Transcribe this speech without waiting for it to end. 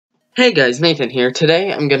Hey guys, Nathan here.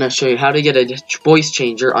 Today I'm gonna show you how to get a voice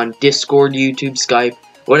changer on Discord, YouTube, Skype,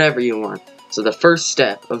 whatever you want. So the first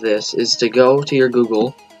step of this is to go to your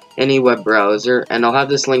Google, any web browser, and I'll have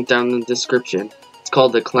this link down in the description. It's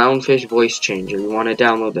called the Clownfish Voice Changer. You want to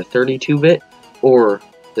download the 32-bit or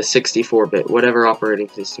the 64-bit, whatever operating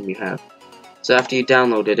system you have. So after you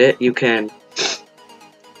downloaded it, you can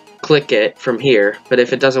click it from here, but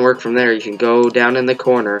if it doesn't work from there, you can go down in the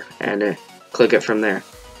corner and click it from there.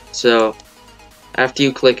 So after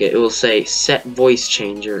you click it, it will say set voice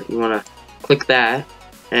changer. You want to click that,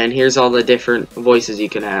 and here's all the different voices you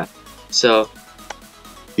can have. So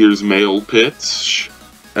here's male pitch,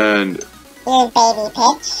 and here's baby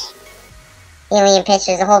pitch, alien pitch.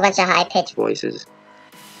 There's a whole bunch of high pitch voices.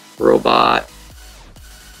 Robot.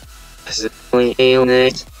 This.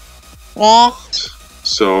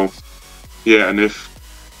 So yeah, and if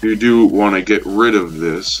you do want to get rid of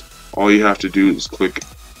this, all you have to do is click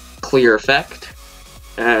clear effect,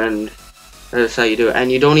 and that's how you do it.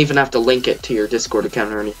 And you don't even have to link it to your Discord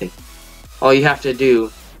account or anything. All you have to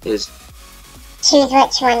do is choose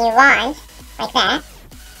which one you want, like that,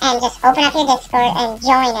 and just open up your Discord and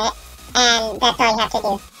join it, and that's all you have to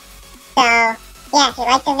do. So yeah, if you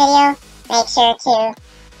like the video, make sure to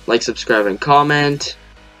like, subscribe, and comment.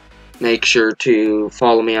 Make sure to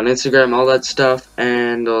follow me on Instagram, all that stuff,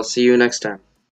 and I'll see you next time.